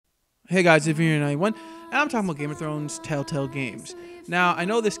Hey guys, if you're 91, and I'm talking about Game of Thrones Telltale Games. Now, I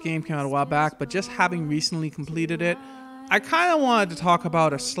know this game came out a while back, but just having recently completed it, I kind of wanted to talk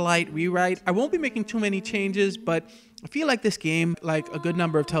about a slight rewrite. I won't be making too many changes, but I feel like this game, like a good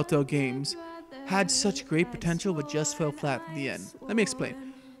number of Telltale games, had such great potential but just fell flat at the end. Let me explain.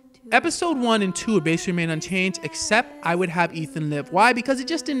 Episode 1 and 2 would basically remain unchanged, except I would have Ethan live. Why? Because it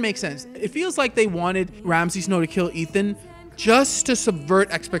just didn't make sense. It feels like they wanted Ramsay Snow to kill Ethan just to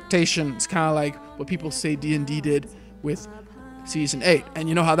subvert expectations, kind of like what people say D&D did with Season 8. And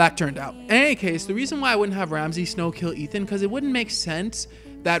you know how that turned out. In any case, the reason why I wouldn't have Ramsay Snow kill Ethan, because it wouldn't make sense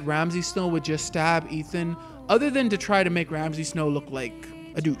that Ramsay Snow would just stab Ethan, other than to try to make Ramsay Snow look like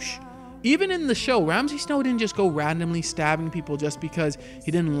a douche. Even in the show, Ramsay Snow didn't just go randomly stabbing people just because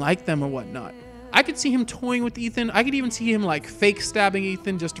he didn't like them or whatnot. I could see him toying with Ethan. I could even see him like fake stabbing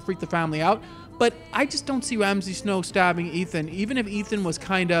Ethan just to freak the family out. But I just don't see Ramsay Snow stabbing Ethan. Even if Ethan was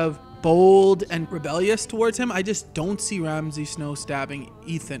kind of bold and rebellious towards him, I just don't see Ramsay Snow stabbing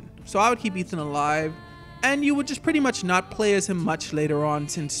Ethan. So I would keep Ethan alive. And you would just pretty much not play as him much later on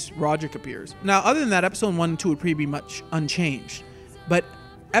since Roderick appears. Now, other than that, episode 1 and 2 would pretty be much unchanged. But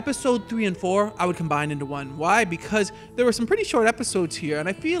episode 3 and 4, I would combine into one. Why? Because there were some pretty short episodes here, and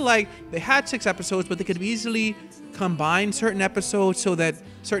I feel like they had 6 episodes, but they could easily combine certain episodes so that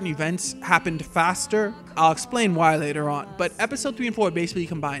certain events happened faster. I'll explain why later on. But episode 3 and 4 basically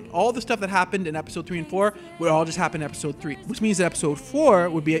combined. All the stuff that happened in episode 3 and 4 would all just happen in episode 3, which means that episode 4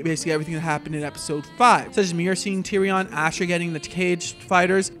 would be basically everything that happened in episode 5, such as Mira seeing Tyrion, Asher getting the caged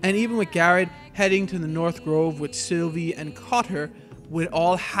fighters, and even with Garrett heading to the North Grove with Sylvie and Cotter would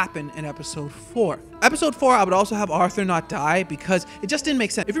all happen in episode 4. Episode 4, I would also have Arthur not die because it just didn't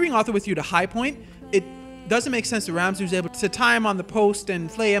make sense. If you bring Arthur with you to High Point, it doesn't make sense that Ramsay was able to tie him on the post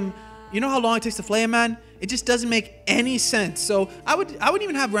and flay him. You know how long it takes to flay a man? It just doesn't make any sense. So I wouldn't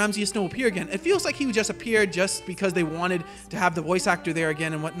even have Ramsay Snow appear again. It feels like he would just appear just because they wanted to have the voice actor there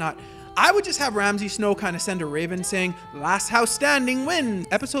again and whatnot. I would just have Ramsay Snow kind of send a raven saying, "Last house standing wins."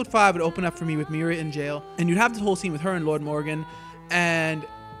 Episode 5 would open up for me with Mira in jail, and you'd have this whole scene with her and Lord Morgan. And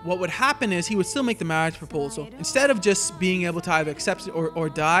what would happen is he would still make the marriage proposal. Instead of just being able to either accept it or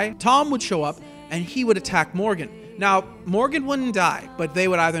die, Tom would show up and he would attack Morgan. Now, Morgan wouldn't die, but they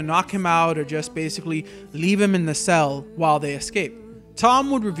would either knock him out or just basically leave him in the cell while they escape.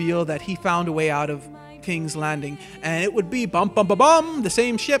 Tom would reveal that he found a way out of King's Landing, and it would be the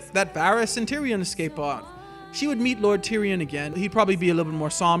same ship that Varys and Tyrion escape on. She would meet Lord Tyrion again. He'd probably be a little bit more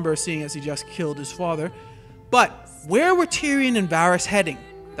somber seeing as he just killed his father. But where were Tyrion and Varys heading?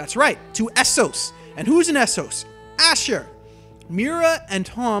 That's right, to Essos. And who's in Essos? Asher. Mira and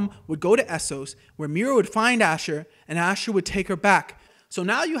Tom would go to Essos, where Mira would find Asher, and Asher would take her back. So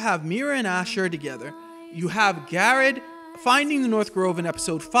now you have Mira and Asher together. You have Garrett finding the North Grove in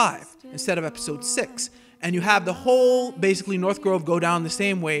episode 5 instead of episode 6. And you have the whole, basically, North Grove go down the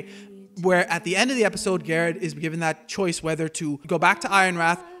same way, where at the end of the episode, Garrett is given that choice whether to go back to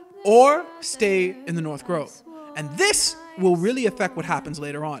Ironrath or stay in the North Grove. And this will really affect what happens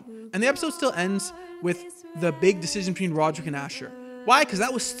later on. And the episode still ends with the big decision between Roderick and Asher. Why? Because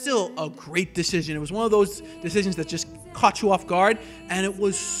that was still a great decision. It was one of those decisions that just caught you off guard, and it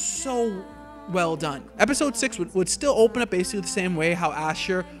was so well done. Episode 6 would still open up basically the same way how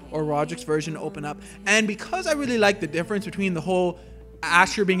Asher or Roderick's version open up. And because I really like the difference between the whole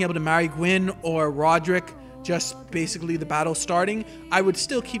Asher being able to marry Gwyn or Roderick just basically the battle starting, I would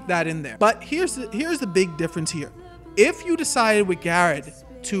still keep that in there. But here's the big difference here. If you decided with Garrett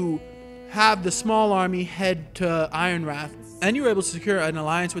to have the small army head to Ironrath, and you were able to secure an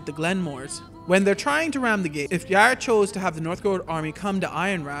alliance with the Glenmores, when they're trying to ram the gate, if Garrett chose to have the North Grove army come to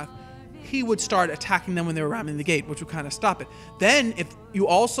Ironrath, he would start attacking them when they were ramming the gate, which would kind of stop it. Then, if you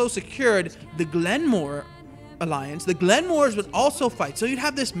also secured the Glenmore alliance, the Glenmores would also fight. So you'd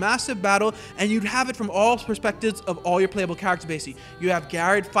have this massive battle, and you'd have it from all perspectives of all your playable characters, basically. You have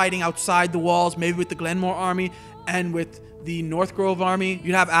Garrett fighting outside the walls, maybe with the Glenmore army, and with the North Grove army.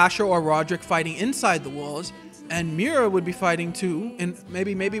 You'd have Asher or Roderick fighting inside the walls, and Mira would be fighting too, and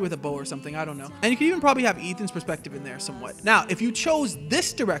maybe with a bow or something, I don't know. And you could even probably have Ethan's perspective in there somewhat. Now, if you chose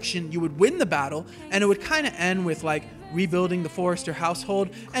this direction, you would win the battle, and it would kind of end with like rebuilding the Forrester household.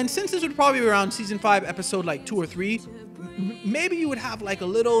 And since this would probably be around season 5, episode like 2 or 3, maybe you would have like a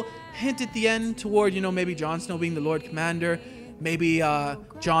little hint at the end toward, you know, maybe Jon Snow being the Lord Commander. Maybe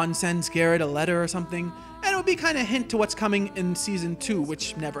Jon sends Garrett a letter or something. And it would be kind of a hint to what's coming in season 2,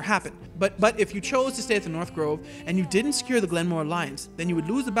 which never happened. But if you chose to stay at the North Grove and you didn't secure the Glenmore Alliance, then you would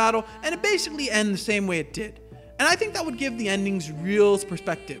lose the battle, and it basically end the same way it did. And I think that would give the endings real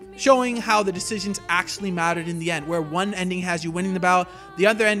perspective, showing how the decisions actually mattered in the end, where one ending has you winning the battle, the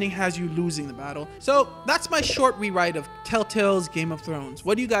other ending has you losing the battle. So that's my short rewrite of Telltale's Game of Thrones.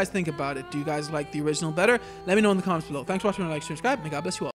 What do you guys think about it? Do you guys like the original better? Let me know in the comments below. Thanks for watching, like, subscribe, and God bless you all.